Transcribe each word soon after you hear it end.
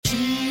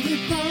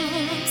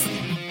Chatterbox,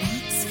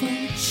 box full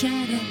of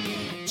chatter.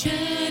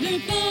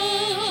 Chatterbox.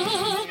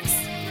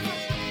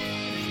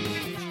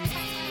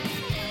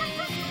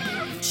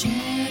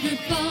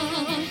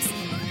 Chatterbox,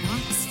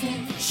 box full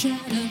of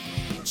chatter.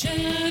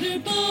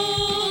 Chatterbox.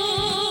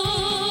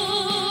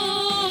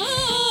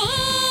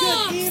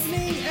 Good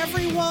evening,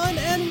 everyone,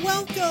 and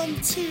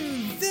welcome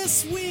to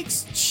this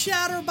week's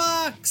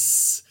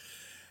Chatterbox.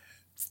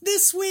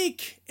 This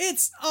week,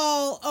 it's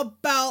all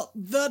about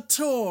the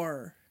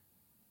tour.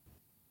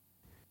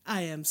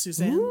 I am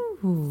Suzanne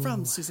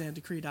from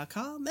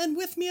SuzanneDecree.com, and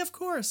with me, of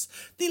course,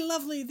 the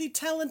lovely, the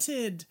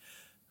talented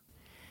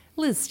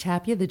Liz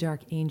Tapia, the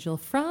Dark Angel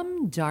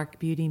from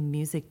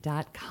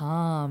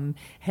darkbeautymusic.com.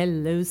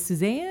 Hello,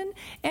 Suzanne,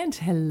 and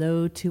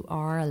hello to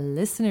our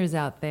listeners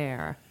out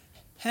there.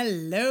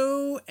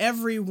 hello,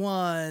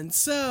 everyone.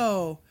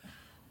 So,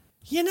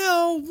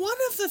 one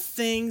of the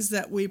things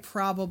that we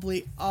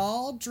probably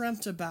all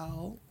dreamt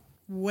about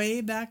way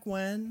back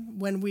when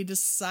we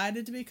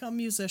decided to become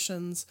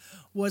musicians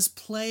was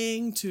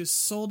playing to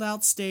sold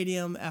out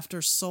stadium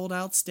after sold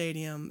out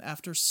stadium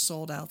after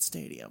sold out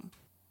stadium.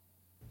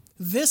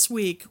 This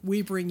week,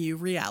 we bring you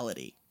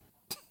reality.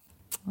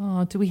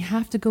 Oh, do we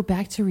have to go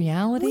back to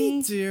reality?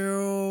 We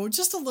do.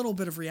 Just a little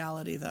bit of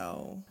reality,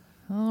 though.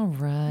 All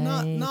right.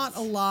 Not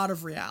a lot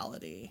of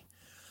reality.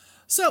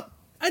 So,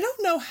 I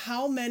don't know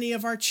how many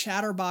of our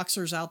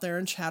chatterboxers out there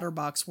in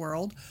Chatterbox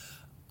world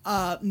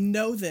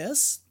know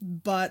this,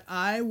 but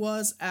I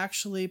was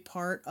actually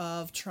part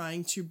of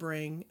trying to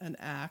bring an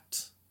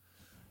act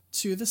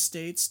to the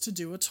States to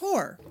do a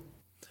tour.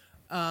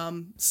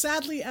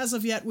 Sadly, as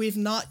of yet, we've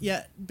not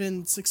yet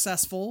been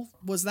successful.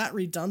 Was that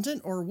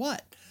redundant or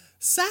what?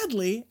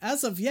 Sadly,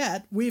 as of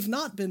yet, we've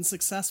not been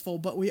successful,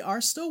 but we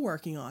are still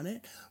working on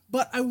it.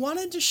 But I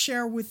wanted to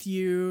share with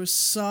you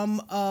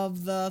some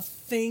of the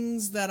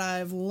things that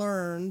I've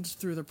learned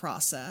through the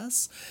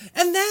process.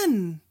 And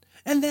then,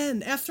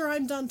 after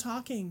I'm done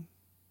talking,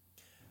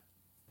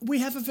 we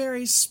have a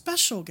very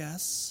special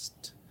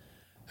guest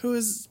who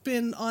has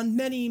been on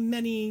many,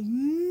 many,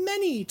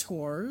 many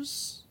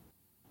tours,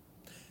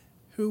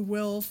 who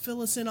will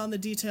fill us in on the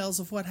details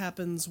of what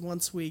happens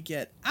once we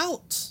get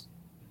out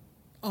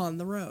on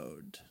the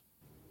road.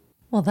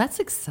 Well, that's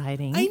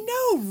exciting. I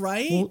know,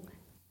 right? Well,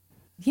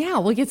 yeah,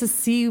 we'll get to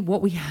see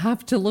what we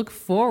have to look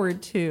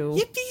forward to.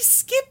 Yippee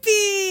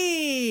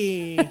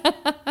Skippy!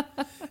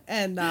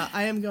 And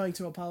I am going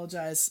to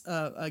apologize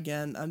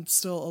again. I'm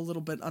still a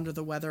little bit under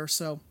the weather,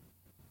 so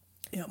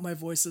my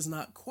voice is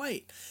not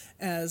quite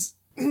as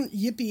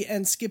yippy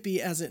and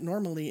skippy as it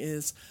normally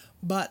is.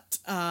 But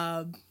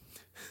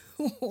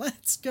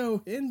let's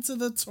go into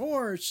the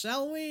tour,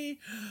 shall we?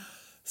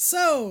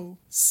 So,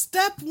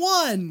 step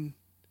 1,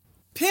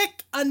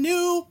 pick a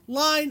new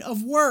line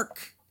of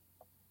work.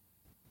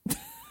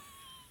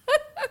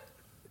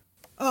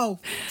 Oh,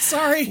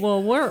 sorry.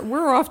 Well,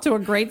 we're off to a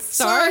great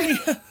start. Sorry.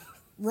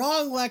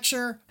 Wrong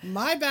lecture.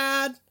 My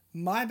bad.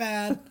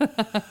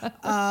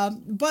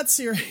 But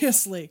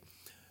seriously,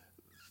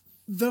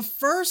 the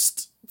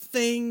first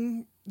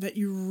thing that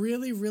you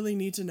really, really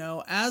need to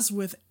know, as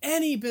with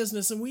any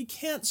business, and we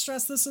can't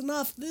stress this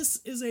enough,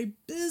 this is a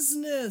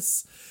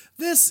business.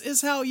 This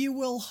is how you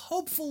will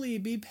hopefully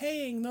be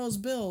paying those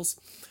bills.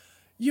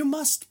 You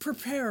must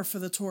prepare for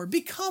the tour.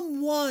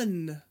 Become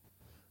one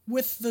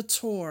with the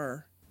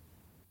tour.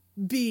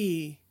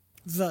 Be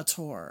the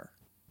tour.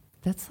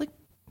 That's like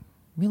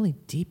really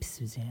deep,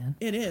 Suzanne.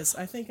 It is.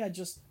 I think I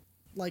just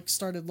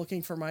started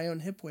looking for my own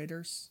hip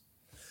waders.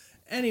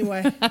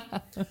 Anyway,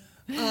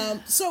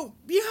 so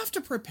you have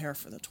to prepare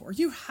for the tour.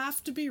 You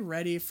have to be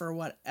ready for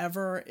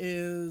whatever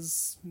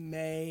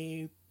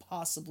may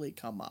possibly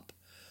come up.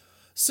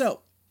 So,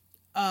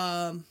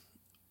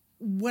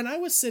 when I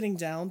was sitting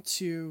down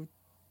to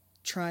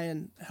try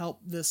and help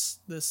this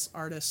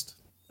artist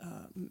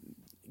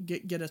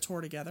get a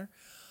tour together,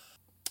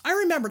 I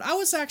remembered I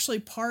was actually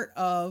part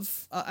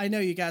of, I know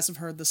you guys have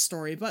heard this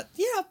story, but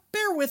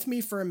bear with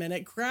me for a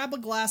minute. Grab a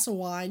glass of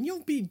wine.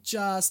 You'll be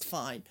just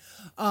fine.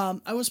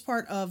 I was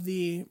part of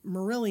the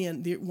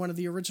Marillion, one of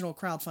the original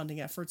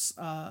crowdfunding efforts,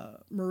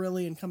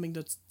 Marillion coming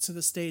to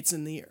the States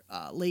in the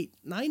late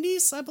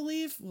 90s, I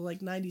believe,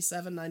 like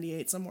 97,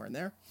 98, somewhere in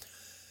there.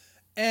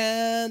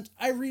 And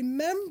I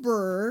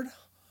remembered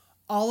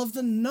all of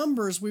the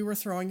numbers we were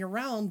throwing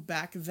around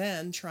back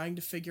then, trying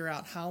to figure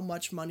out how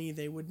much money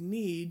they would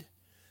need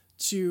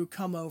to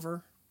come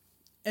over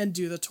and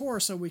do the tour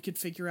so we could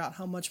figure out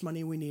how much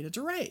money we needed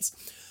to raise.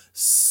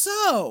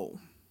 So,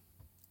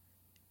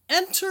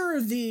 enter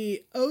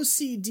the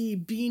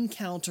OCD bean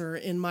counter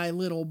in my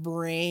little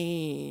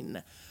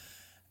brain.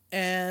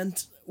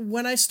 And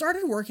when I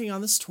started working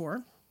on this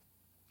tour,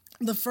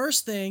 the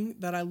first thing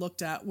that I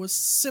looked at was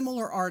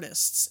similar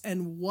artists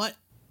and what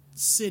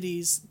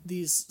cities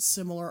these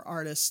similar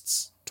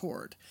artists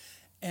toured.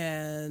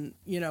 And,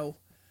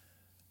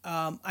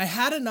 I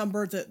had a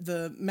number that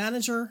the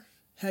manager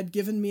had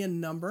given me a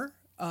number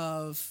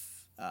of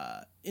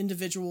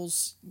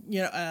individuals,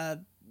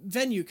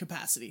 venue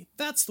capacity.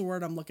 That's the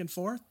word I'm looking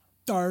for.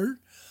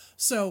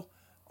 So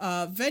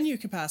venue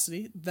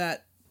capacity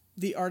that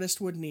the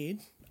artist would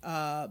need,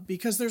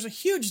 because there's a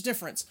huge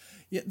difference.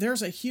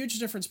 There's a huge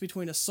difference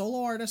between a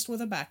solo artist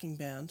with a backing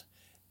band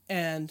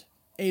and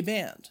a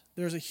band.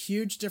 There's a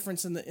huge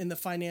difference in the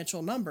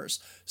financial numbers.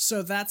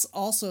 So that's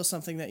also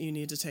something that you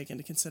need to take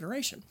into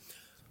consideration.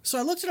 So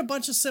I looked at a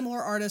bunch of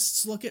similar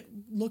artists,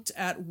 looked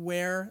at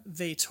where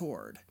they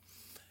toured.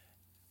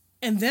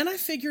 And then I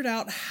figured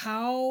out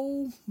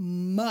how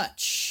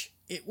much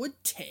it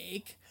would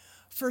take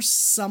for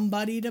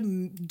somebody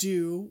to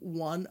do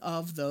one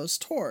of those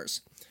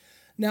tours.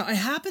 Now, I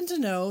happen to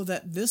know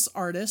that this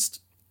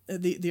artist,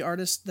 the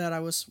artist that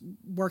I was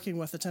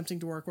attempting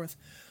to work with,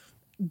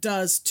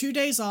 does 2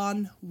 days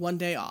on, 1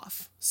 day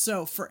off.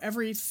 So for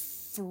every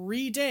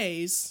 3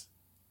 days,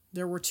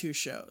 there were 2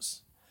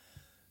 shows.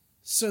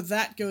 So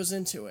that goes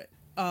into it.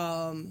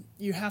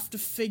 You have to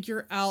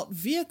figure out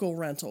vehicle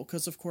rental,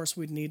 because of course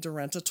we'd need to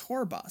rent a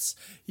tour bus.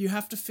 You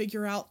have to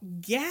figure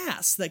out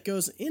gas that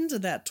goes into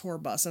that tour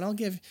bus. And I'll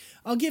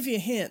give you a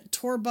hint.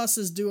 Tour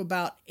buses do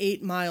about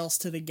 8 miles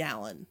to the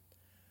gallon.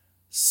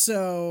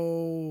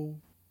 So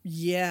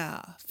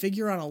yeah,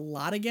 figure on a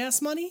lot of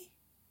gas money,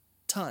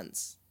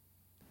 tons.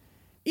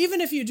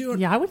 Even if you do it.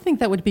 Yeah, I would think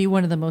that would be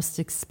one of the most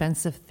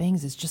expensive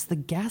things, is just the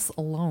gas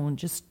alone,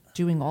 just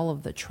doing all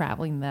of the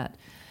traveling that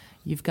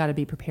you've got to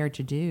be prepared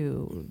to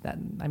do.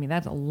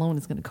 That alone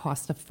is going to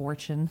cost a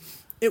fortune.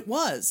 It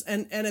was.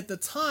 And at the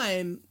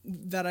time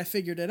that I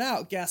figured it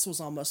out, gas was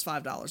almost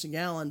 $5 a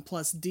gallon,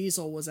 plus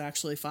diesel was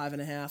actually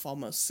 $5.50,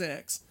 almost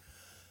 $6.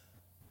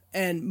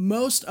 And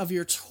most of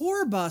your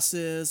tour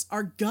buses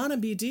are going to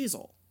be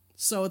diesel.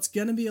 So it's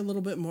going to be a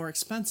little bit more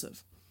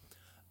expensive.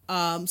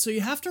 So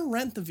you have to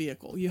rent the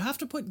vehicle. You have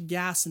to put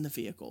gas in the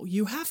vehicle.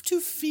 You have to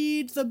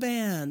feed the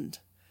band.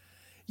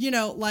 You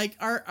know, like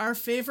our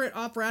favorite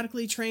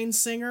operatically trained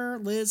singer,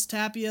 Liz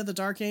Tapia, the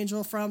Dark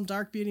Angel from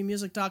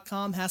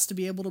darkbeautymusic.com, has to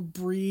be able to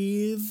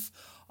breathe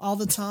all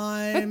the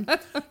time.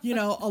 You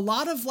know, a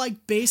lot of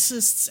like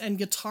bassists and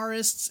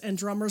guitarists and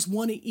drummers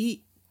want to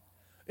eat.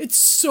 It's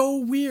so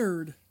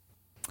weird.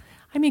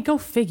 I mean, go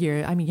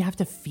figure. I mean, you have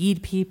to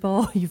feed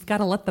people. You've got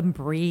to let them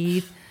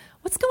breathe.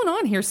 What's going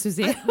on here,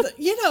 Suzanne?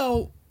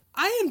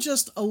 I am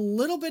just a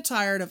little bit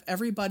tired of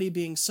everybody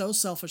being so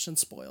selfish and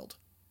spoiled.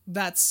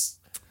 I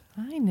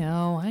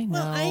know.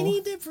 Well, I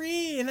need to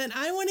breathe, and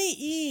I want to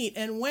eat,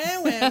 and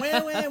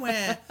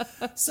wah.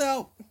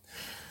 So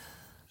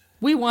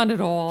we want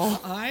it all.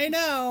 I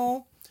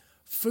know.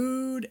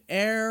 Food,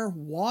 air,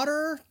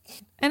 water.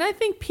 And I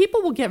think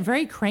people will get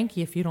very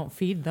cranky if you don't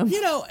feed them.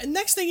 You know, and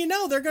next thing you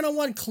know, they're going to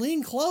want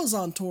clean clothes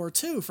on tour,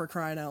 too, for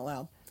crying out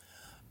loud.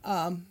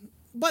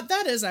 But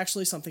that is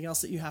actually something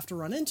else that you have to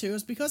run into,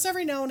 is because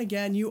every now and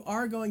again you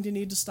are going to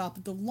need to stop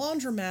at the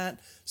laundromat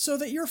so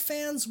that your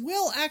fans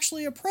will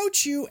actually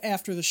approach you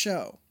after the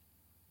show.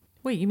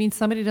 Wait, you mean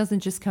somebody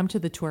doesn't just come to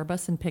the tour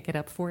bus and pick it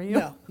up for you?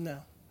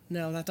 No,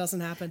 that doesn't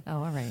happen.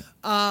 Oh, all right.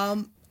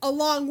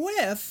 Along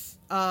with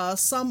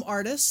some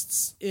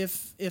artists,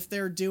 if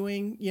they're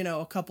doing,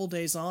 a couple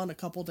days on, a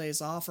couple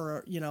days off,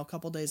 or, a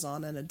couple days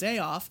on and a day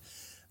off,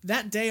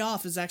 that day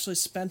off is actually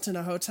spent in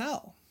a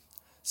hotel.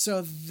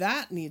 So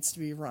that needs to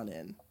be run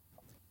in.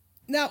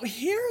 Now,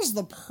 here's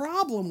the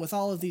problem with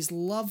all of these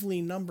lovely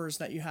numbers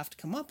that you have to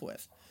come up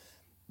with.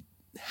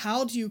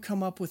 How do you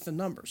come up with the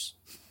numbers?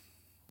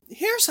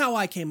 Here's how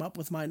I came up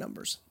with my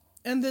numbers,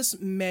 and this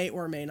may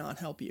or may not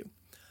help you.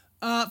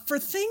 For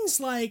things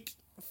like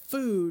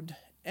food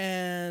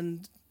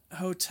and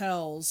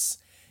hotels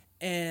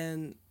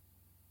and,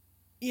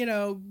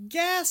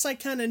 gas, I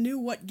kind of knew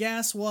what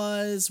gas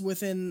was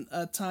within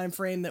a time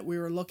frame that we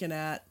were looking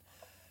at.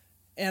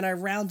 And I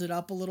rounded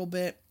up a little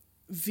bit.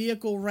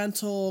 Vehicle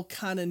rental,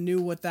 kind of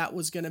knew what that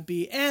was going to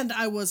be. And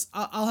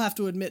I'll have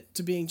to admit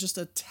to being just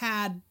a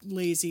tad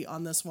lazy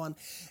on this one.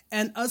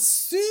 And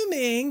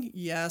assuming,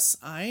 yes,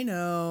 I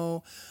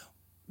know,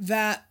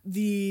 that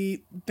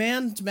the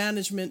band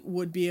management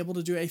would be able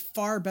to do a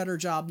far better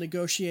job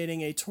negotiating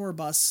a tour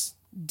bus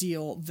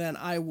deal than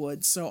I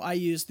would. So I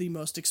used the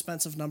most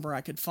expensive number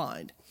I could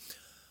find.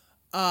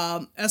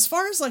 As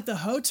far as like the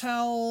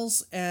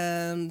hotels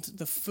and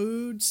the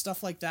food,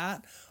 stuff like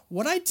that,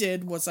 what I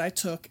did was I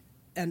took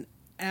an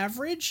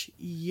average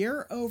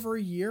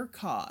year-over-year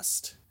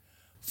cost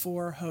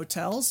for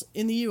hotels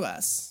in the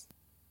U.S.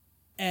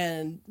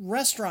 and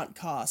restaurant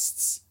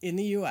costs in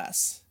the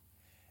U.S.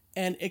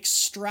 and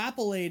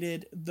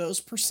extrapolated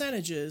those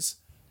percentages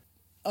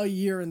a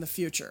year in the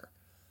future.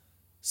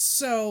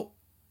 So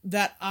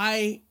that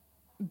I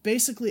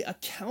basically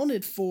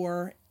accounted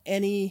for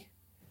any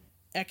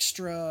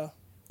extra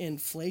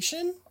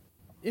inflation,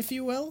 if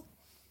you will,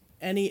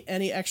 any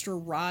extra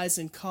rise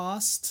in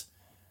cost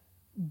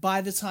by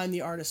the time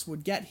the artist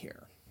would get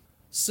here.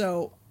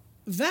 So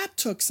that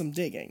took some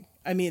digging.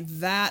 I mean,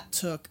 that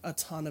took a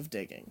ton of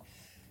digging.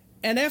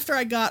 And after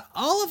I got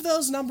all of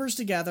those numbers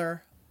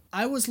together,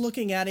 I was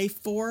looking at a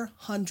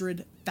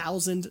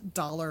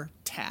 $400,000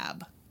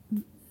 tab.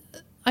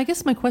 I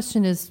guess my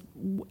question is,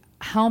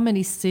 how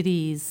many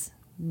cities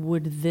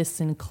would this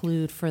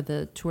include for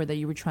the tour that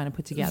you were trying to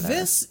put together?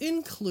 This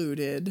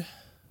included...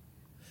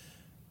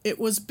 It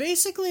was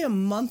basically a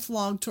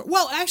month-long tour.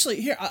 Well,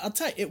 actually, here, I'll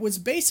tell you, it was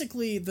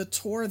basically the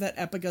tour that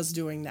Epica's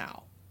doing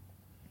now.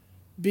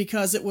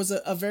 Because it was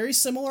a very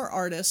similar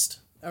artist,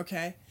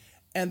 okay?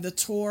 And the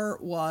tour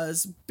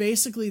was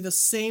basically the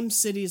same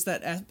cities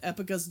that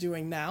Epica's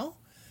doing now,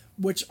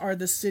 which are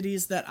the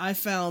cities that I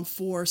found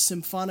for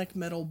symphonic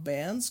metal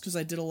bands, because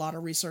I did a lot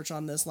of research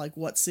on this, like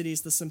what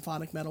cities the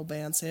symphonic metal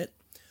bands hit.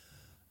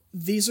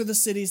 These are the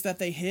cities that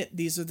they hit.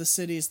 These are the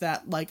cities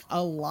that, like,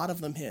 a lot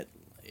of them hit.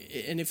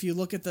 And if you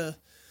look at the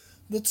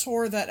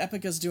tour that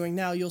Epica's doing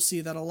now, you'll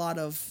see that a lot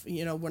of,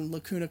 you know, when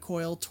Lacuna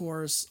Coil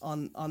tours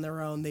on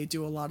their own, they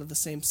do a lot of the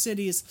same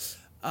cities.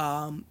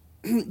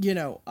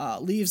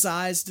 Leaves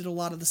Eyes did a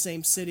lot of the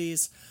same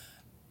cities.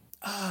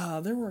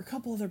 There were a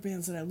couple other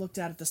bands that I looked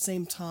at the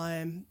same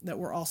time that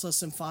were also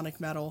symphonic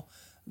metal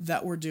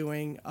that were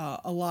doing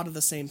a lot of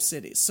the same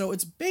cities. So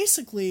it's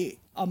basically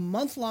a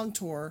month-long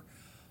tour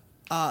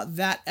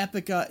that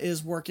Epica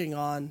is working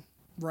on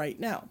right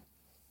now.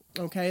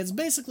 Okay, it's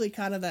basically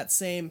kind of that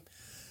same,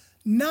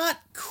 not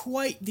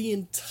quite the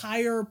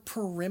entire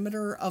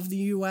perimeter of the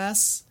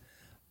U.S.,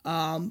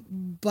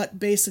 but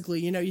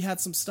basically, you know, you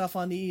had some stuff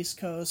on the East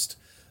Coast,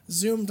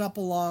 zoomed up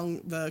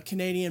along the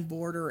Canadian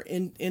border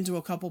into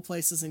a couple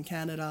places in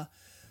Canada,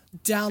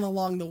 down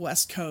along the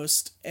West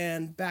Coast,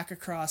 and back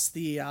across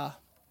the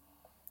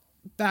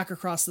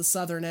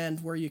southern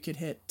end where you could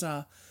hit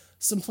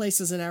some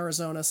places in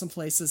Arizona, some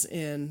places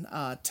in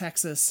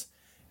Texas,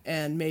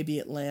 and maybe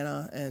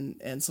Atlanta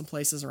and some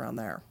places around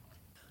there.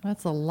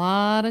 That's a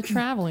lot of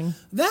traveling.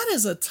 That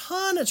is a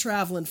ton of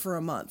traveling for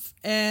a month.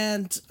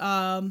 And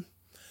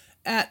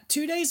at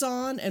 2 days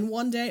on and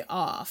 1 day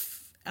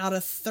off, out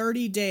of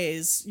 30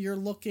 days, you're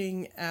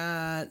looking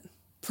at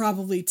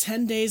probably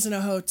 10 days in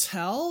a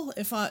hotel,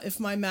 if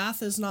my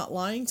math is not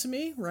lying to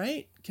me,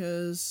 right?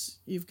 Because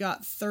you've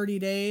got 30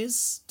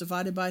 days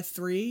divided by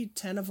 3,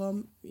 10 of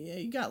them,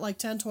 you got like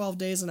 10, 12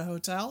 days in a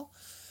hotel.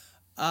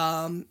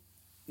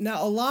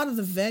 Now, a lot of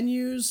the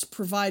venues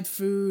provide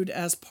food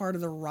as part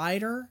of the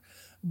rider,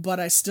 but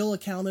I still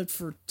accounted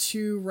for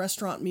 2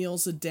 restaurant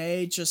meals a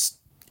day just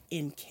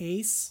in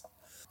case.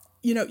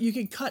 You know, you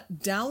can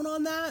cut down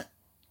on that,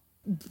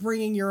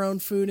 bringing your own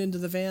food into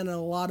the van, and a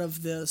lot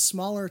of the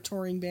smaller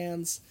touring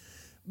bands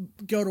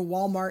go to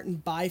Walmart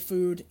and buy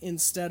food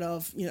instead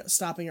of, you know,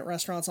 stopping at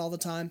restaurants all the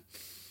time.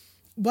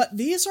 But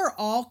these are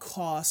all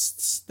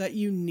costs that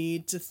you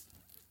need to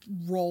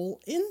roll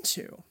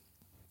into.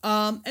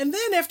 And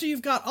then after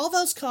you've got all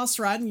those costs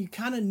right and you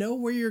kind of know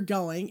where you're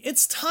going,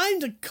 it's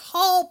time to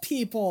call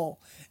people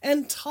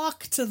and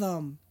talk to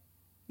them.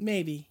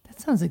 Maybe.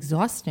 That sounds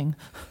exhausting.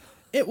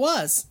 It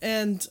was.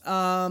 And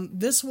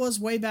this was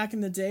way back in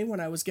the day when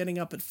I was getting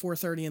up at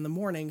 4:30 in the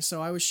morning. So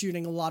I was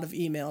shooting a lot of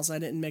emails. I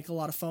didn't make a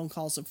lot of phone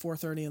calls at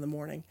 4:30 in the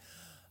morning.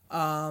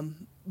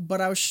 But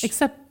I was...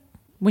 Except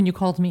when you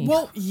called me.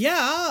 Well,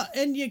 yeah.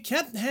 And you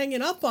kept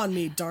hanging up on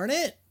me, darn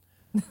it.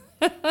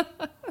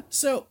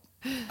 So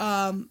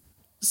I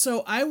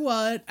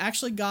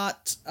actually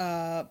got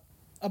a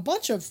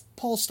bunch of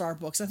Polestar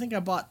books. I think I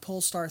bought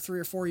Polestar 3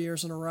 or 4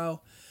 years in a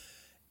row.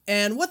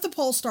 And what the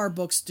Polestar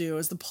books do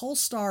is the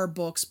Polestar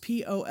books,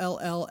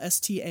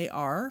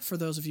 Pollstar, for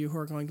those of you who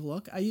are going to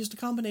look, I used a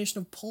combination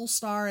of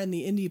Polestar and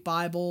the Indie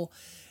Bible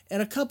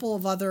and a couple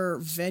of other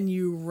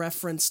venue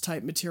reference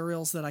type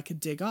materials that I could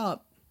dig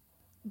up.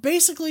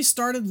 Basically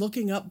started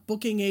looking up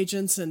booking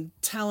agents and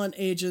talent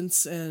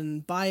agents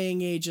and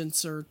buying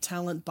agents or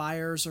talent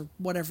buyers or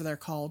whatever they're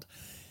called,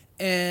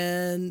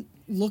 and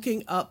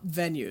looking up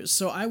venues.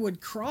 So I would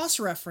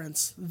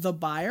cross-reference the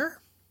buyer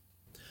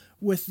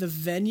with the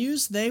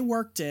venues they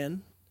worked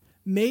in,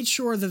 made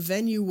sure the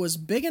venue was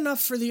big enough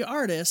for the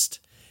artist,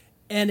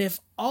 and if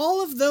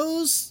all of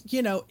those,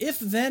 you know,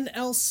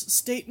 if-then-else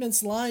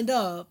statements lined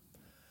up,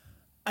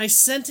 I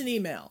sent an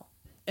email.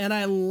 And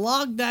I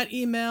logged that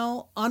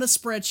email on a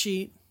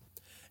spreadsheet,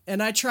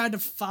 and I tried to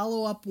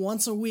follow up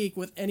once a week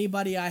with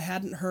anybody I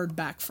hadn't heard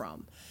back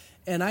from.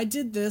 And I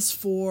did this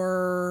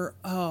for,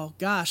 oh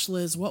gosh,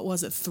 Liz, what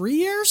was it, 3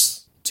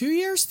 years? 2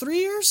 years? 3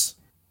 years?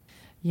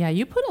 Yeah,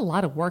 you put a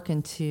lot of work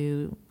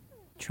into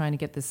trying to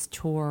get this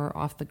tour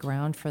off the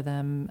ground for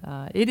them.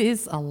 It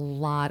is a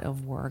lot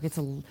of work.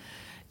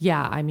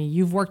 I mean,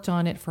 you've worked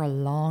on it for a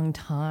long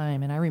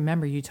time, and I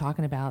remember you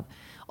talking about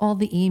all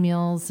the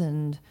emails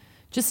and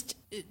just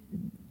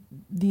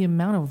the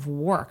amount of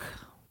work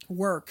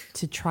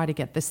to try to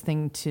get this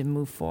thing to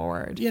move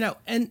forward. You know,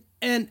 and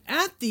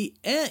at the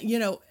end, you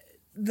know,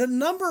 the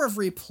number of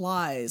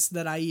replies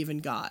that I even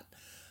got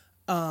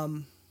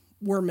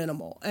were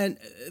minimal. And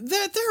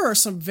there are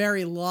some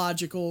very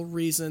logical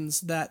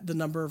reasons that the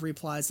number of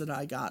replies that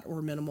I got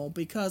were minimal,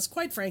 because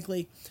quite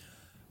frankly,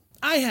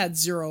 I had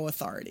zero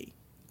authority.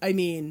 I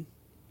mean,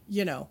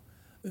 you know,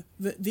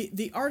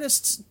 the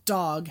artist's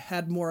dog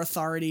had more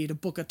authority to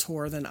book a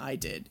tour than I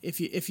did,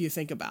 if you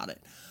think about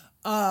it.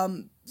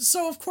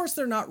 So of course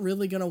they're not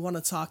really going to want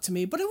to talk to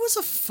me, but it was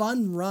a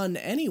fun run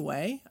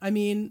anyway. I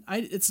mean,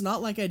 it's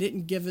not like I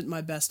didn't give it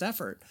my best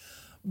effort,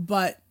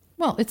 but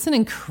Well, it's an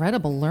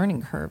incredible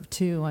learning curve,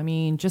 too. I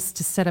mean, just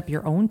to set up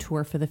your own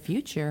tour for the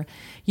future,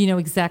 you know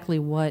exactly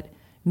what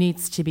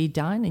needs to be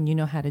done and you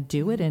know how to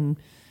do it. And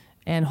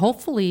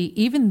hopefully,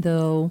 even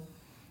though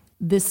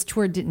this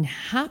tour didn't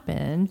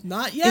happen.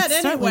 Not yet,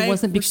 it certainly anyway.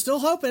 wasn't We're still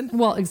hoping.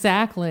 Well,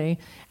 exactly.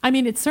 I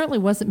mean, it certainly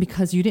wasn't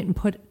because you didn't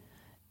put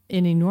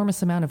an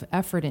enormous amount of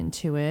effort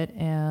into it.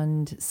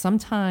 And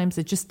sometimes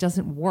it just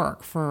doesn't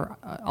work for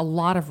a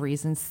lot of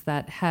reasons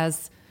that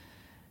has,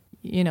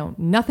 you know,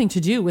 nothing to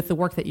do with the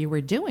work that you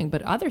were doing,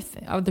 but other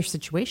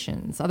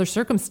situations, other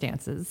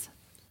circumstances.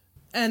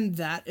 And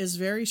that is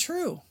very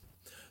true.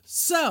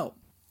 So,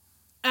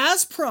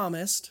 as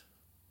promised,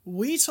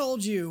 once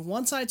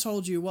I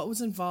told you what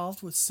was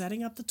involved with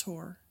setting up the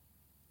tour,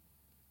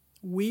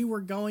 we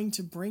were going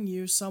to bring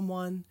you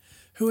someone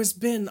who has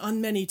been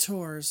on many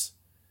tours.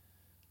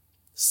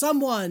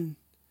 Someone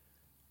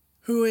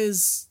who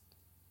is...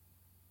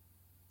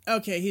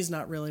 Okay, he's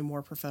not really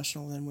more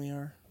professional than we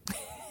are.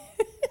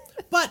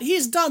 But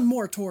he's done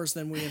more tours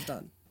than we have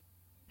done.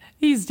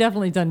 He's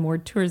definitely done more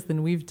tours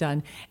than we've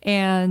done.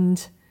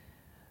 And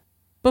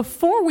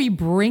before we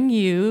bring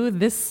you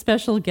this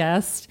special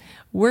guest,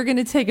 we're going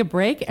to take a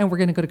break and we're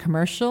going to go to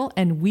commercial,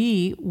 and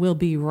we will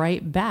be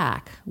right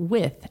back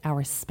with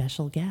our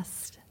special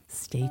guest.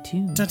 Stay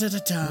tuned.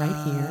 Da-da-da-da.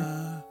 Right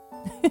here.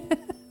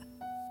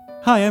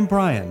 Hi, I'm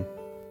Brian.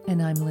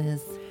 And I'm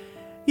Liz.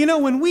 You know,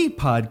 when we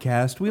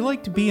podcast, we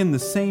like to be in the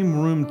same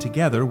room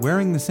together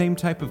wearing the same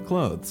type of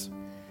clothes.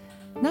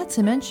 Not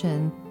to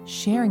mention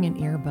sharing an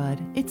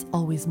earbud. It's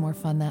always more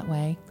fun that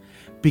way.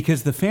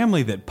 Because the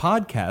family that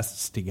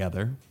podcasts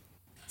together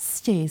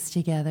Stays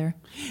together.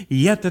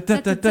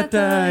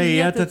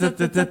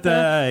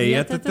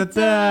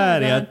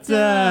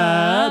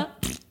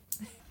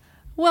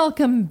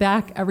 Welcome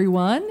back,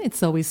 everyone.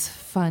 It's always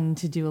fun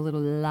to do a little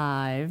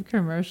live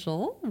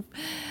commercial.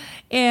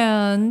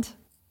 And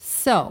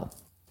so,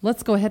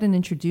 let's go ahead and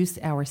introduce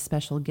our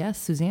special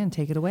guest. Suzanne,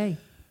 take it away.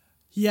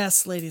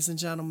 Yes, ladies and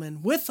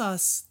gentlemen, with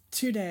us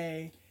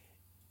today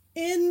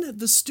in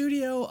the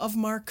studio of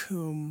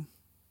Marcoum,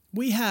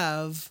 we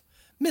have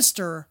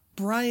Mr.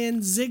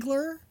 Brian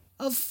Ziegler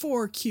of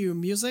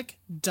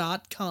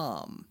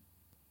 4QMusic.com.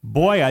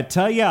 Boy, I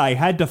tell you, I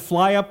had to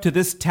fly up to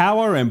this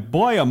tower, and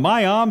boy, are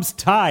my arms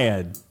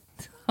tired.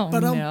 Oh,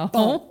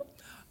 Ba-dum-bum.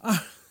 no.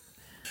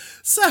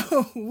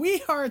 So,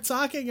 we are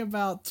talking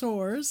about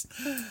tours.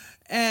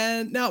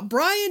 And now,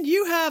 Brian,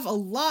 you have a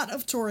lot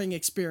of touring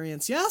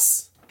experience,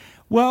 yes?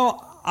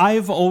 Well,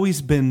 I've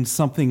always been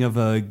something of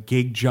a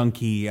gig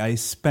junkie. I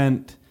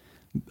spent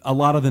a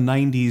lot of the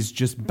 90s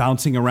just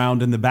bouncing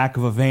around in the back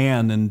of a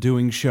van and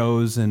doing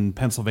shows in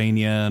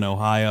Pennsylvania and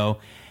Ohio,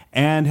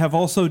 and have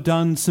also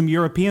done some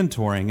European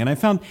touring. And I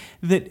found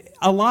that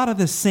a lot of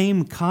the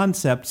same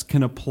concepts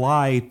can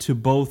apply to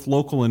both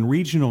local and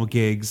regional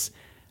gigs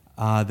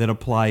that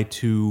apply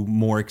to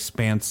more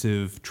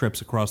expansive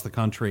trips across the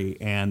country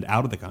and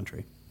out of the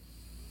country.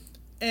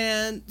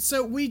 And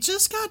so we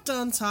just got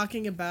done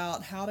talking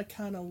about how to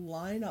kind of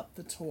line up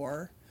the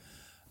tour.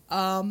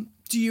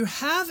 Do you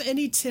have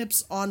any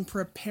tips on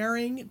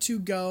preparing to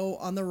go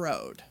on the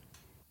road?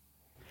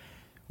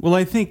 Well,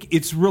 I think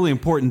it's really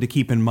important to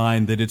keep in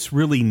mind that it's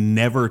really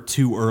never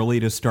too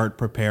early to start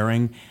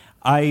preparing.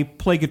 I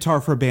play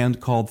guitar for a band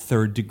called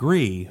Third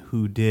Degree,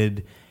 who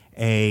did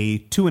a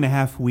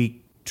 2.5-week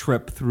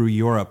trip through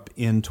Europe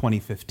in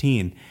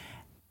 2015.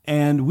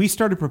 And we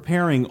started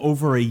preparing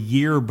over a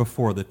year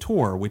before the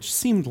tour, which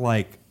seemed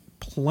like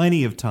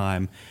plenty of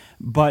time.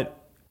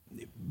 But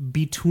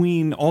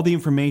between all the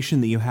information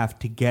that you have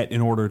to get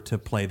in order to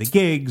play the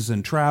gigs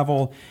and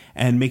travel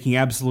and making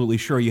absolutely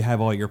sure you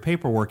have all your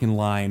paperwork in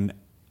line,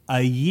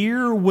 a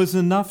year was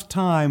enough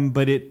time,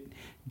 but it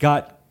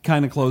got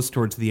kind of close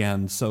towards the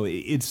end. So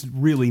it's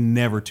really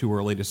never too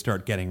early to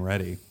start getting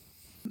ready.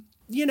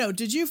 You know,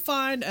 did you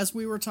find, as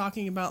we were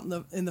talking about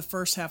in the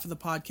first half of the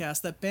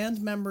podcast, that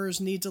band members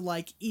need to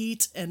like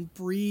eat and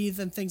breathe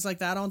and things like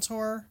that on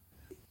tour?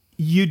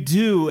 You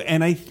do,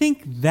 and I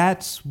think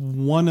that's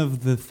one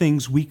of the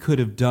things we could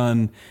have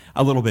done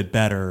a little bit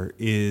better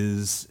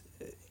is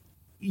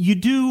you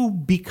do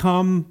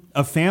become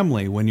a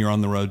family when you're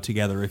on the road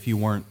together if you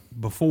weren't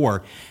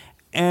before.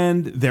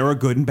 And there are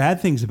good and bad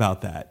things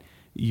about that.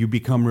 You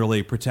become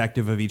really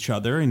protective of each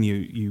other and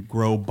you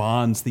grow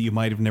bonds that you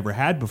might have never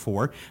had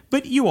before.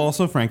 But you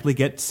also, frankly,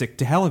 get sick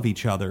to hell of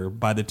each other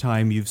by the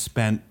time you've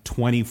spent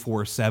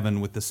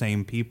 24/7 with the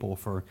same people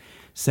for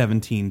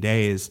 17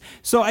 days.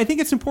 So I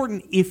think it's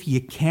important, if you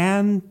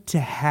can,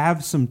 to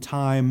have some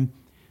time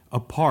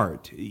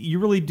apart. You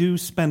really do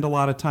spend a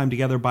lot of time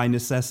together by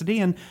necessity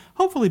and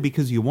hopefully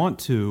because you want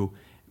to.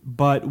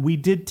 But we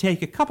did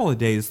take a couple of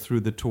days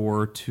through the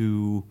tour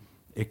to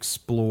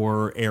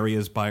explore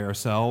areas by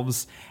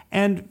ourselves.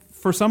 And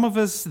for some of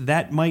us,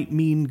 that might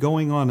mean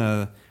going on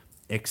a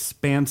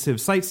expansive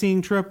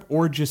sightseeing trip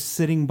or just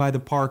sitting by the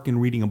park and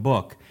reading a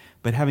book.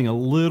 But having a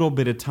little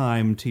bit of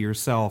time to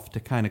yourself to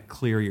kind of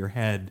clear your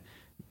head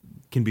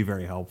can be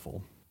very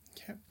helpful.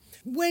 Okay.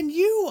 When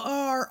you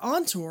are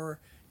on tour,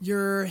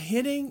 you're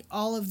hitting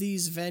all of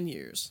these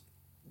venues.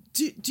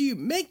 do you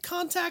make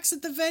contacts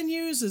at the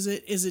venues?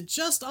 Is it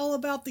just all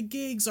about the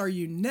gigs? Are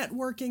you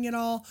networking at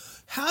all?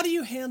 How do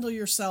you handle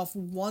yourself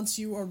once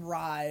you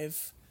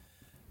arrive,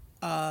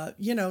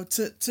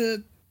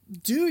 to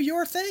do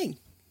your thing?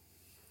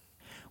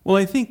 Well,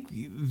 I think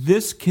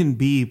this can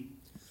be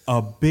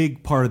a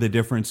big part of the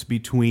difference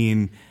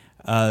between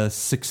a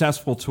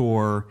successful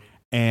tour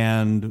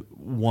and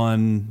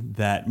one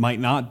that might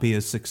not be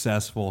as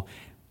successful,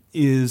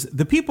 is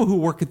the people who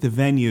work at the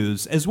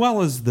venues, as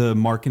well as the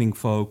marketing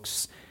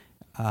folks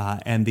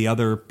and the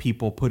other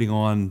people putting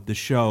on the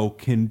show,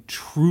 can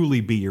truly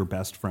be your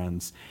best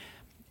friends.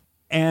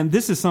 And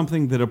this is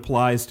something that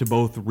applies to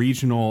both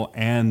regional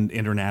and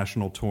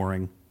international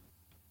touring.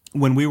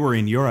 When we were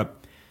in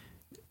Europe,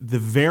 the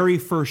very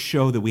first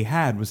show that we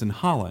had was in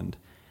Holland,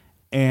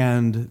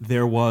 and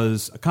there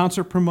was a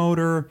concert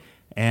promoter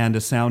and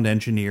a sound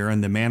engineer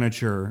and the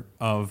manager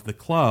of the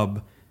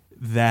club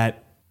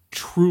that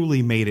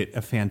truly made it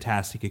a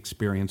fantastic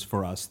experience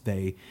for us.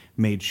 They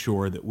made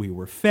sure that we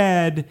were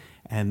fed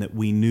and that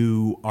we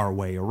knew our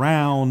way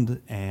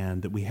around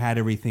and that we had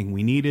everything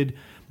we needed.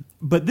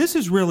 But this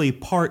is really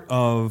part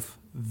of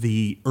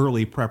the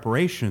early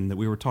preparation that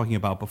we were talking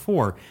about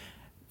before.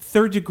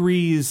 Third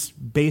Degree's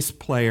bass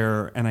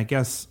player and I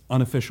guess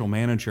unofficial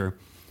manager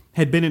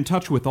had been in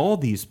touch with all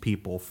these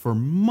people for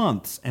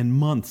months and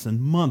months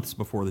and months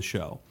before the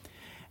show.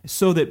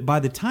 So that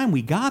by the time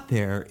we got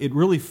there, it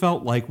really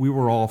felt like we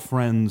were all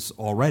friends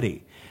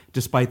already,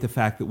 despite the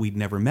fact that we'd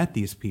never met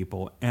these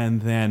people.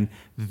 And then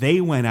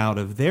they went out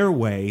of their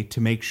way to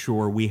make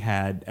sure we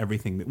had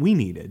everything that we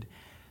needed.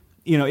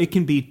 You know, it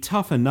can be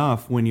tough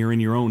enough when you're in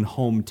your own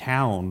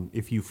hometown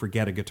if you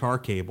forget a guitar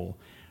cable.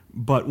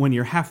 But when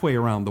you're halfway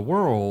around the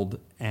world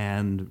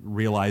and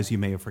realize you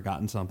may have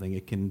forgotten something,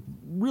 it can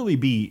really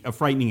be a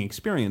frightening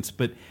experience.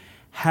 But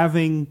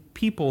having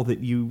people that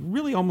you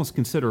really almost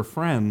consider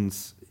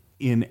friends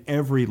in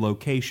every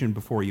location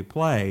before you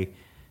play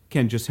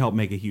can just help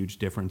make a huge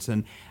difference.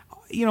 And,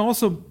 you know,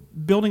 also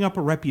building up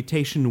a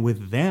reputation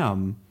with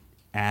them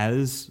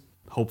as,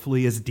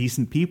 hopefully, as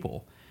decent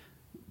people,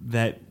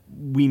 that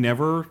we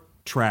never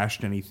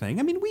trashed anything.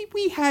 I mean,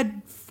 we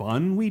had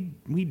fun. We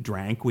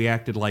drank. We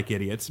acted like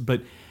idiots.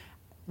 But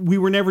we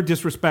were never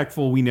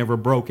disrespectful. We never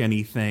broke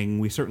anything.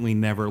 We certainly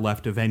never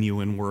left a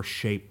venue in worse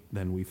shape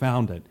than we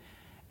found it.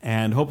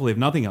 And hopefully, if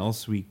nothing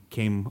else, we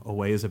came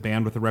away as a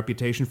band with a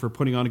reputation for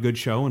putting on a good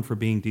show and for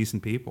being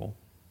decent people.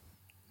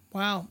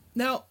 Wow.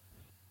 Now,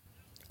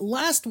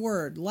 last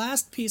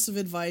piece of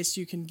advice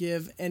you can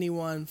give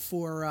anyone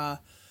for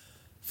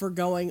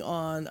going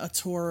on a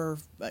tour,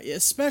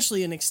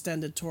 especially an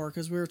extended tour,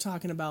 because we were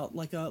talking about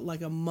like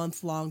a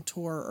month-long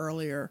tour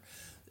earlier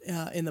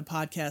in the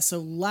podcast. So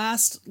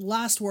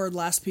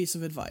last piece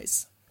of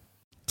advice.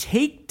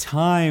 Take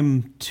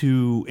time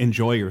to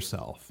enjoy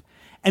yourself.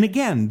 And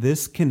again,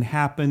 this can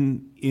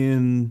happen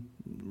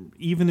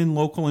even in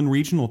local and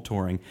regional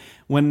touring.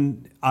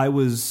 When I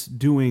was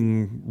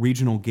doing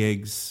regional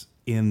gigs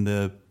in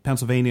the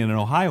Pennsylvania and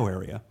Ohio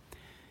area,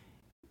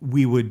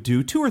 we would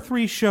do 2 or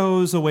 3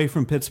 shows away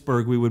from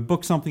Pittsburgh. We would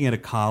book something at a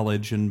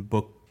college and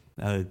book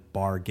a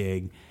bar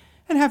gig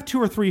and have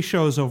 2 or 3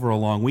 shows over a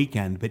long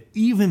weekend. But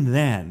even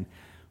then,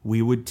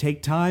 we would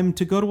take time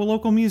to go to a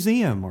local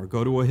museum or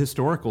go to a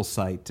historical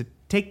site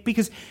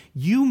because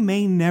you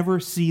may never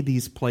see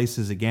these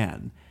places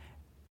again.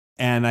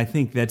 And I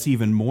think that's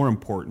even more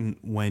important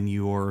when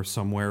you're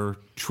somewhere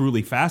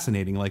truly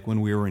fascinating, like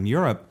when we were in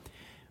Europe.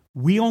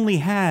 We only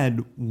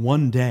had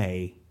one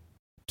day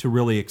to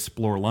really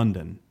explore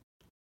London.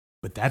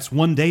 But that's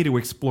one day to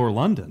explore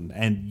London,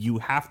 and you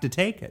have to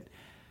take it.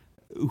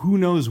 Who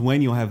knows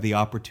when you'll have the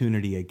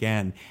opportunity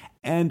again.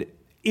 And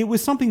it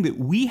was something that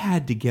we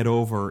had to get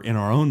over in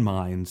our own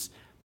minds.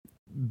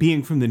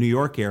 Being from the New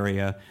York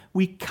area,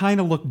 we kind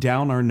of looked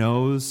down our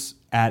nose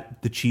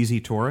at the cheesy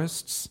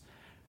tourists.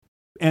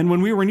 And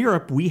when we were in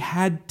Europe, we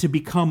had to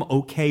become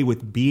okay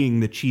with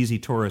being the cheesy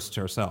tourists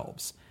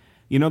ourselves.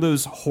 You know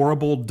those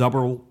horrible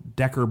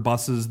double-decker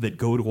buses that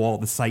go to all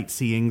the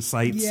sightseeing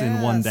sites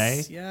in one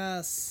day?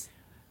 Yes.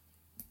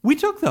 We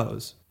took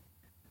those.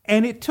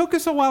 And it took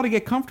us a while to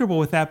get comfortable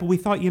with that, but we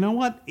thought, you know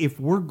what? If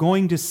we're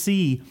going to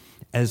see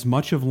as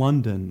much of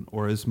London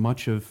or as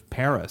much of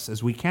Paris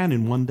as we can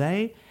in one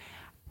day,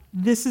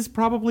 this is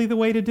probably the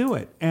way to do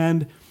it.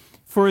 And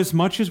for as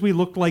much as we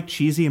looked like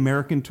cheesy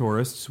American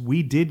tourists,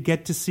 we did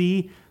get to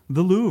see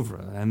the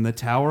Louvre and the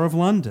Tower of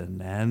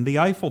London and the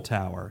Eiffel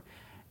Tower.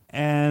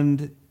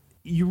 And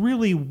you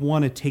really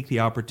want to take the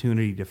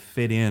opportunity to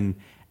fit in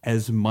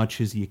as much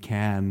as you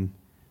can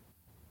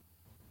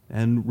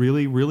and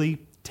really,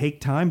 really take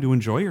time to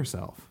enjoy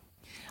yourself.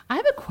 I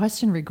have a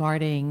question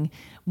regarding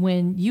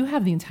when you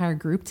have the entire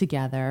group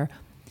together.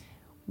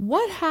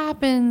 What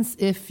happens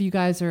if you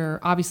guys are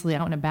obviously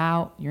out and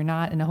about, you're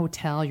not in a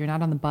hotel, you're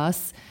not on the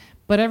bus,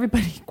 but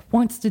everybody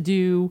wants to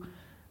do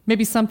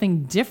maybe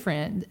something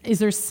different? Is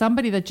there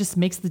somebody that just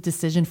makes the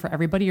decision for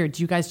everybody, or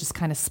do you guys just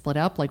kind of split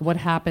up? Like what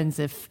happens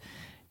if,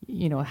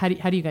 how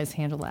do you guys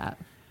handle that?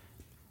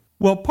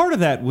 Well, part of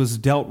that was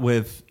dealt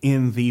with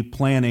in the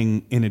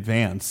planning in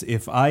advance.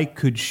 If I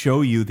could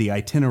show you the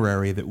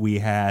itinerary that we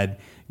had,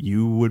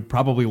 you would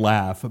probably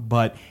laugh,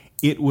 but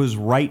it was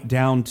right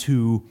down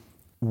to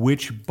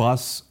which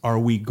bus are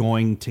we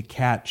going to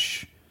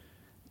catch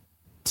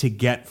to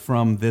get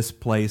from this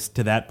place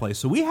to that place.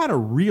 So we had a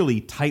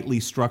really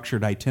tightly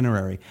structured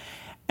itinerary.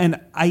 And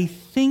I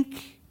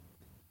think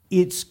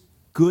it's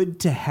good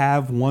to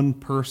have one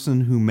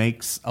person who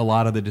makes a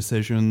lot of the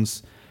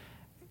decisions.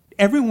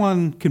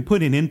 Everyone can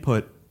put in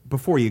input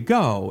before you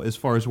go as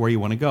far as where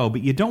you want to go,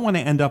 but you don't want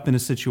to end up in a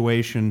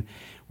situation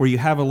where you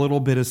have a little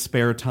bit of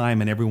spare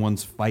time and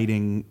everyone's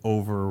fighting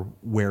over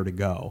where to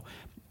go.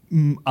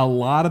 A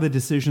lot of the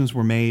decisions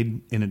were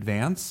made in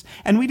advance,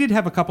 and we did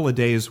have a couple of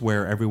days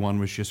where everyone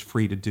was just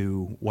free to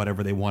do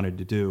whatever they wanted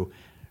to do.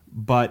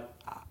 But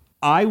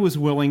I was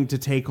willing to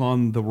take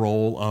on the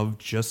role of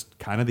just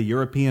kind of the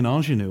European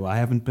ingenue. I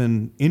haven't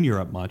been in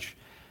Europe much.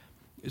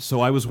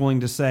 So I was willing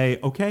to say,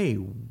 okay,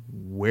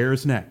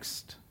 where's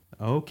next?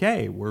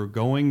 Okay, we're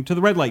going to the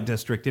red light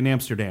district in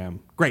Amsterdam.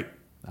 Great,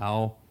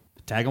 I'll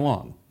tag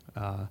along.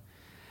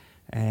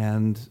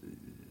 And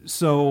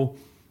so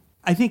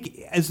I think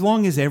as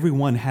long as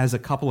everyone has a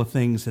couple of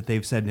things that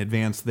they've said in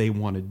advance they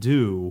want to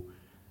do,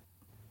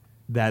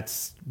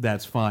 that's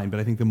fine.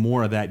 But I think the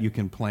more of that you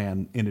can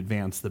plan in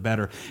advance, the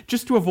better,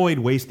 just to avoid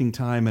wasting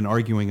time and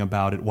arguing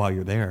about it while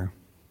you're there.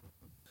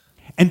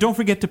 And don't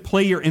forget to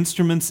play your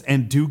instruments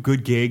and do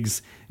good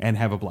gigs and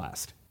have a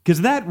blast.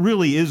 Because that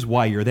really is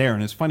why you're there.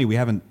 And it's funny, we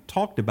haven't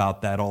talked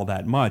about that all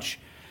that much.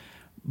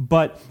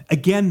 But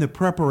again, the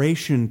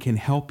preparation can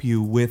help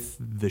you with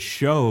the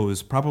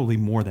shows probably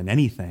more than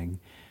anything,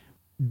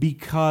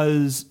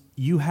 because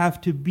you have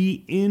to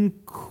be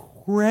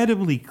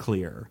incredibly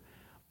clear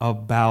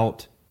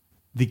about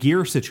the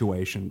gear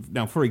situation.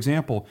 Now, for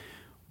example,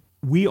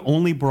 we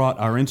only brought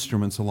our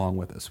instruments along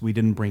with us. We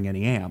didn't bring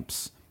any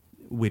amps,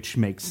 which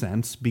makes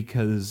sense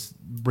because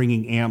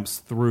bringing amps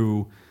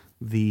through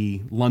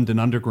the London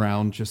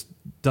Underground just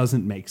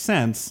doesn't make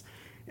sense.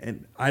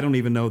 And I don't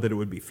even know that it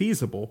would be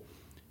feasible.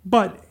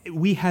 But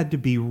we had to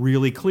be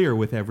really clear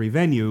with every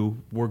venue,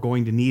 we're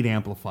going to need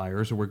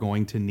amplifiers or we're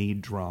going to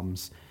need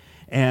drums.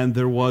 And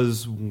there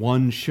was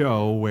one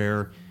show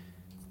where,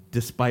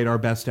 despite our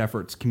best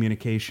efforts,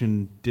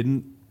 communication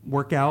didn't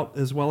work out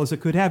as well as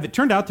it could have. It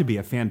turned out to be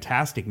a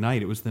fantastic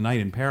night. It was the night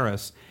in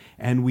Paris,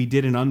 and we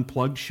did an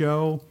unplugged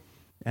show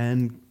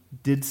and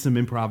did some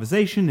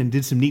improvisation and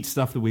did some neat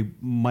stuff that we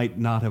might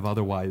not have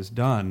otherwise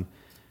done.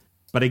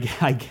 But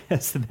I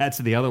guess that's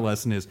the other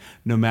lesson is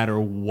no matter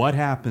what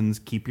happens,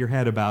 keep your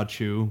head about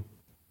you,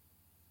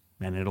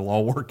 and it'll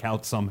all work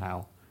out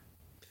somehow.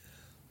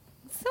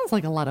 Sounds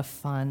like a lot of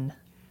fun.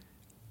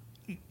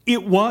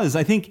 It was.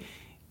 I think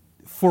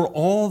for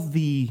all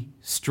the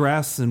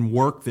stress and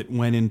work that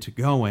went into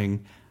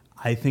going,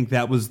 I think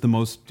that was the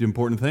most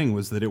important thing,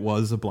 was that it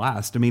was a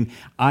blast. I mean,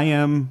 I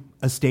am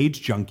a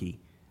stage junkie.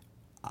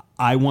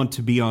 I want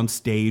to be on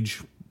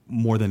stage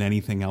more than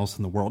anything else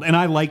in the world. And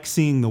I like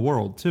seeing the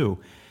world, too.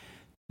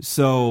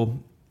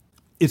 So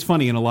it's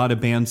funny, in a lot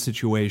of band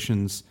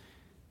situations,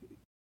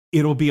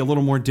 it'll be a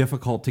little more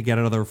difficult to get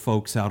other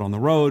folks out on the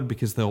road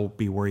because they'll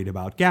be worried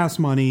about gas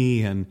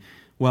money and,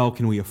 well,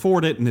 can we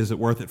afford it? And is it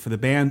worth it for the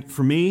band?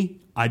 For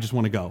me, I just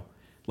want to go.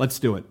 Let's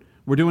do it.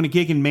 We're doing a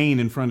gig in Maine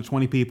in front of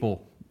 20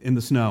 people in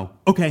the snow.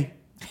 Okay,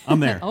 I'm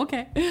there.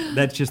 Okay.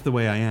 That's just the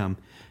way I am.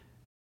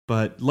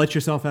 But let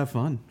yourself have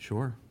fun,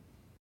 sure.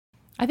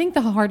 I think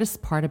the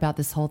hardest part about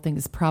this whole thing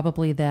is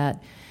probably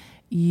that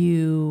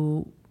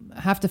you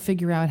have to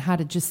figure out how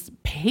to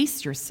just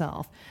pace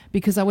yourself,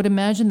 because I would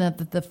imagine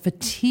that the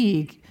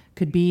fatigue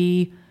could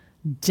be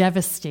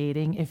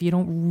devastating if you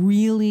don't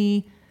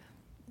really,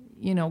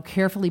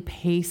 carefully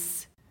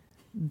pace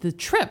the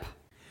trip.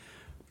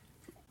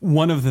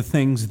 One of the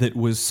things that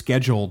was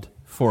scheduled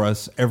for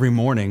us every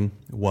morning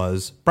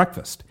was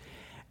breakfast.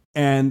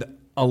 And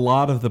a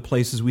lot of the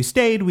places we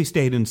stayed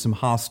in some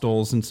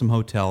hostels and some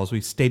hotels.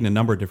 We stayed in a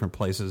number of different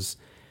places.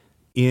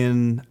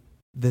 In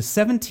the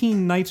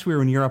 17 nights we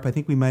were in Europe, I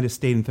think we might have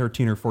stayed in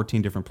 13 or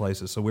 14 different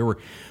places. So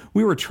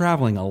we were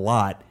traveling a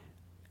lot,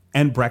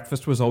 and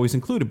breakfast was always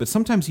included. But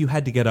sometimes you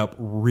had to get up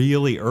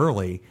really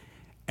early,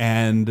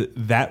 and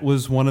that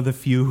was one of the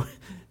few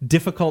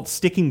difficult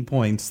sticking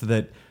points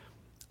that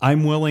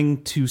I'm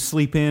willing to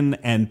sleep in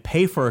and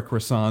pay for a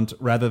croissant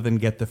rather than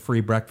get the free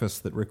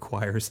breakfast that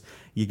requires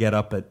you get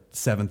up at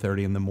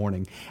 7:30 in the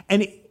morning.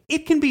 And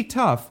it can be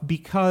tough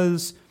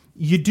because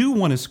you do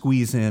want to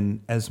squeeze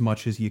in as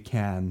much as you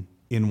can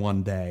in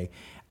one day.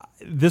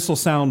 This will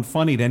sound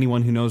funny to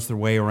anyone who knows their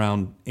way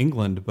around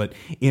England, but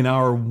in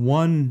our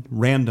one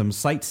random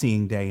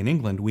sightseeing day in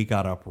England, we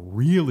got up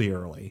really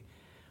early,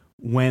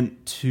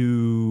 went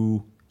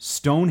to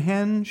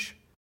Stonehenge,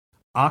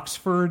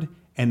 Oxford,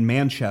 and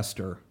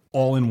Manchester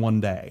all in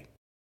one day.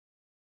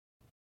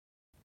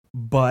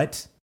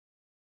 But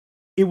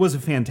it was a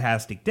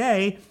fantastic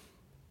day,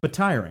 but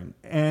tiring.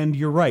 And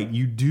you're right,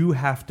 you do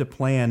have to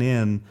plan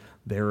in.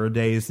 There are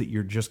days that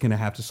you're just going to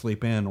have to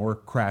sleep in or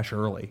crash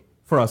early.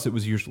 For us, it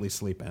was usually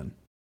sleep in.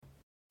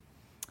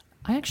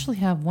 I actually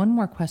have one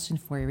more question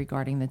for you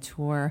regarding the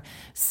tour.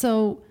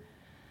 So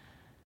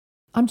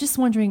I'm just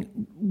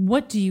wondering,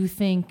 what do you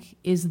think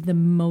is the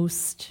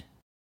most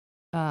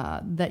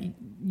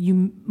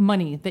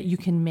money that you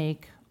can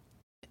make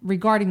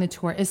regarding the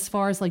tour? As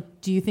far as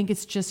like, do you think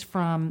it's just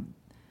from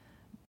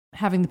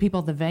having the people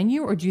at the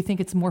venue, or do you think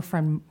it's more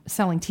from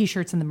selling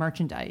T-shirts and the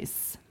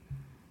merchandise?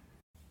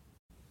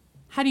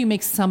 How do you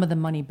make some of the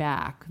money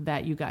back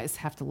that you guys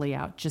have to lay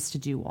out just to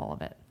do all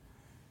of it?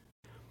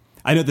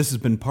 I know this has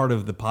been part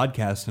of the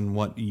podcast and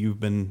what you've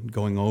been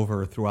going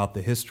over throughout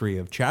the history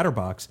of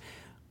Chatterbox.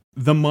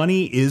 The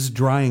money is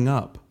drying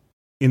up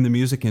in the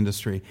music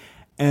industry.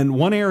 And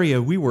one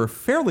area we were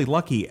fairly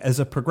lucky as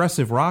a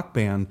progressive rock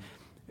band.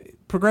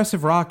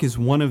 Progressive rock is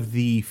one of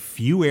the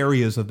few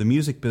areas of the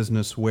music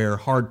business where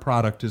hard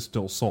product is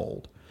still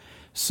sold.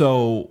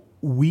 So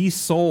we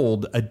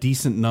sold a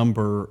decent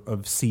number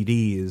of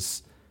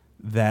CDs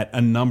that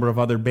a number of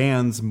other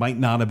bands might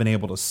not have been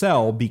able to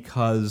sell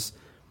because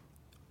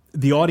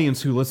the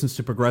audience who listens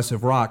to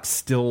progressive rock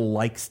still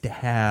likes to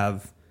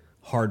have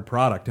hard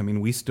product. I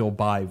mean, we still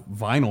buy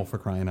vinyl, for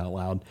crying out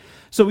loud.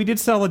 So we did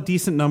sell a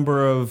decent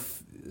number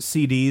of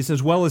CDs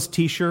as well as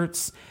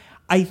T-shirts.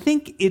 I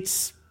think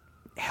it's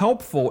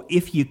helpful,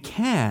 if you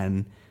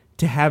can,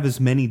 to have as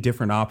many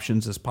different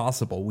options as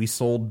possible. We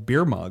sold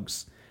beer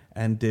mugs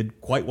and did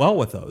quite well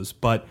with those,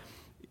 but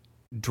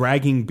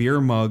dragging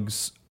beer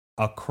mugs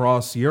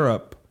across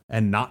Europe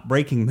and not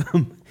breaking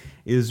them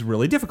is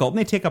really difficult, and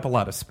they take up a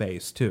lot of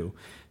space too.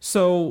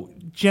 So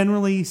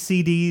generally,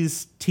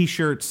 CDs,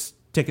 T-shirts,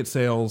 ticket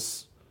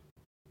sales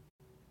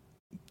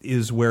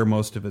is where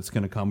most of it's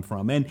going to come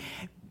from. And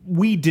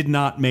we did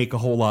not make a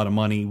whole lot of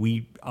money.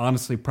 We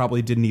honestly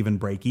probably didn't even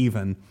break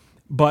even.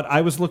 But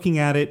I was looking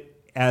at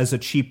it as a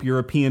cheap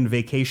European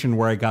vacation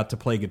where I got to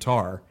play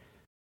guitar.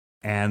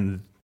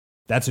 And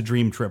that's a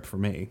dream trip for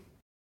me.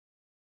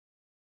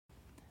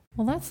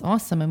 Well, that's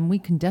awesome. And we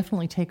can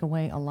definitely take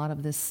away a lot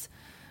of this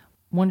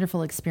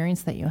wonderful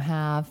experience that you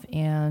have.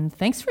 And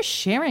thanks for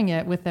sharing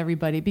it with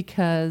everybody,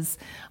 because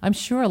I'm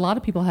sure a lot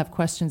of people have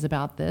questions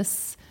about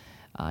this.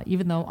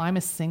 Even though I'm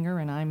a singer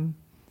and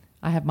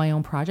I have my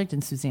own project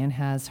and Suzanne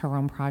has her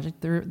own project,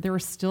 there are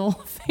still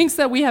things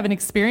that we haven't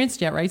experienced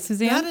yet, right,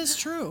 Suzanne? That is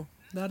true.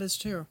 That is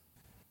true.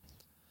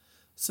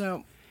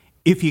 So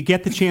if you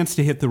get the chance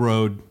to hit the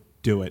road,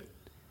 do it.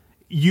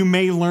 You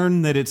may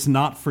learn that it's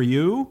not for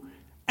you,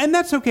 and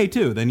that's okay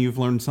too. Then you've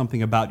learned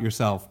something about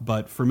yourself.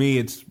 But for me,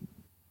 it's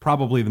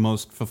probably the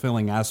most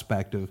fulfilling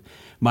aspect of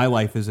my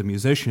life as a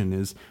musician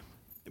is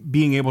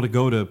being able to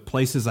go to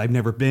places I've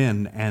never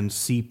been and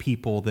see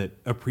people that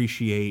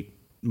appreciate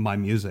my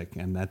music,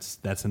 and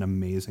that's an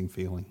amazing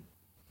feeling.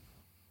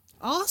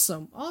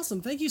 Awesome.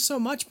 Thank you so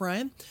much,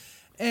 Brian.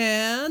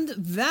 And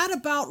that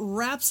about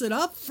wraps it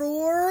up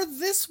for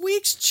this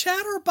week's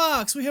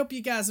Chatterbox. We hope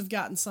you guys have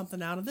gotten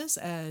something out of this,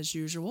 as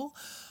usual.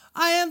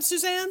 I am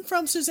Suzanne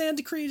from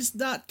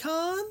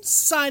SuzanneDecrees.com,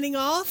 signing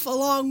off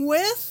along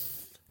with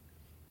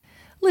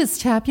Liz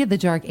Tapia, the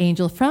Dark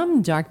Angel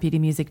from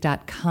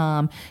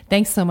DarkBeautyMusic.com.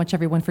 Thanks so much,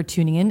 everyone, for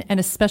tuning in. And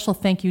a special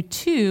thank you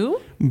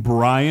to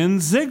Brian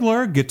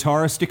Ziegler,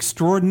 guitarist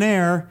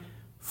extraordinaire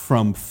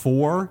from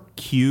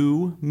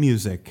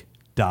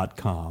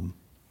 4QMusic.com.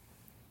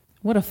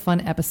 What a fun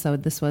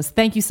episode this was.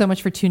 Thank you so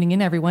much for tuning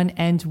in, everyone.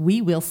 And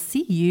we will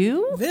see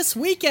you this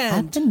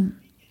weekend.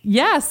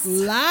 Yes.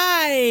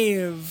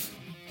 Live.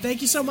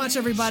 Thank you so much,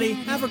 everybody.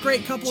 Have a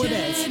great couple of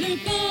days.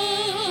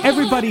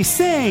 Everybody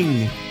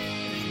sing.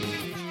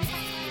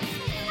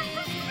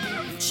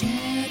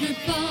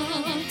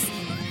 Chatterbox,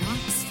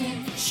 box for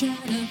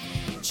chatter,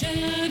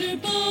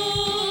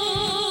 Chatterbox.